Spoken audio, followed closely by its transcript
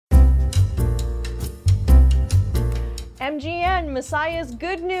MGN, Messiah's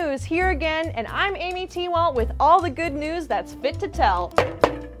Good News, here again, and I'm Amy Teawalt with all the good news that's fit to tell.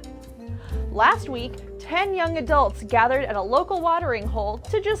 Last week, 10 young adults gathered at a local watering hole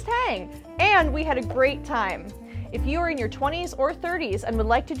to just hang, and we had a great time. If you are in your 20s or 30s and would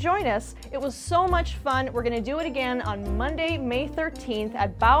like to join us, it was so much fun. We're going to do it again on Monday, May 13th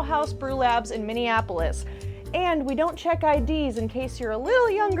at Bauhaus Brew Labs in Minneapolis. And we don't check IDs in case you're a little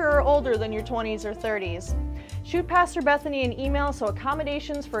younger or older than your 20s or 30s. Shoot Pastor Bethany an email so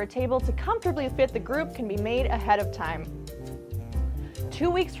accommodations for a table to comfortably fit the group can be made ahead of time. 2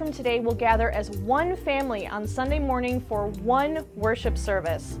 weeks from today, we'll gather as one family on Sunday morning for one worship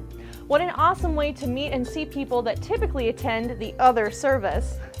service. What an awesome way to meet and see people that typically attend the other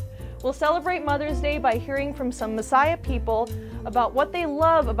service. We'll celebrate Mother's Day by hearing from some Messiah people about what they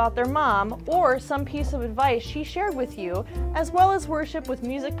love about their mom or some piece of advice she shared with you, as well as worship with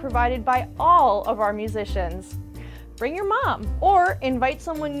music provided by all of our musicians. Bring your mom or invite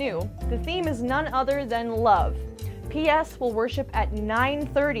someone new. The theme is none other than love. P.S. We'll worship at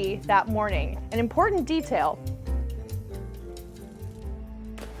 9:30 that morning. An important detail.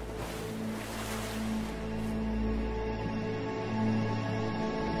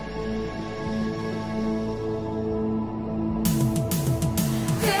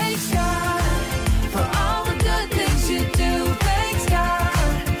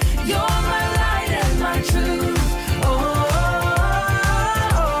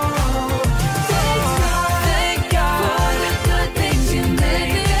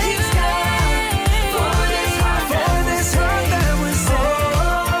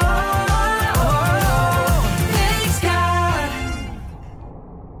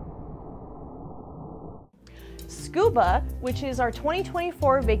 Scuba, which is our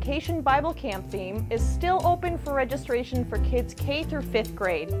 2024 Vacation Bible Camp theme, is still open for registration for kids K through 5th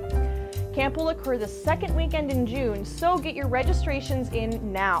grade. Camp will occur the second weekend in June, so get your registrations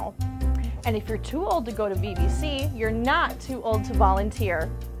in now. And if you're too old to go to VBC, you're not too old to volunteer.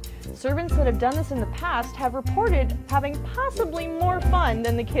 Servants that have done this in the past have reported having possibly more fun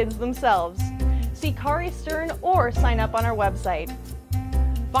than the kids themselves. See Kari Stern or sign up on our website.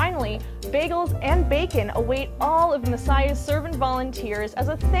 Finally, bagels and bacon await all of Messiah's servant volunteers as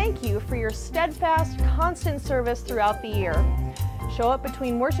a thank you for your steadfast, constant service throughout the year. Show up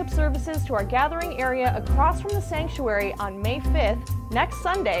between worship services to our gathering area across from the sanctuary on May 5th, next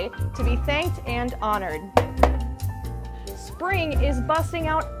Sunday, to be thanked and honored. Spring is busting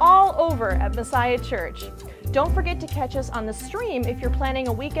out all over at Messiah Church. Don't forget to catch us on the stream if you're planning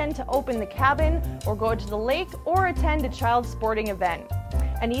a weekend to open the cabin or go to the lake or attend a child sporting event.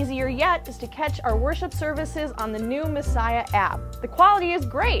 And easier yet is to catch our worship services on the new Messiah app. The quality is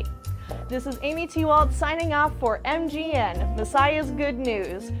great. This is Amy Teawalt signing off for MGN, Messiah's Good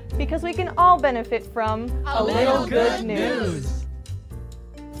News, because we can all benefit from a little good news.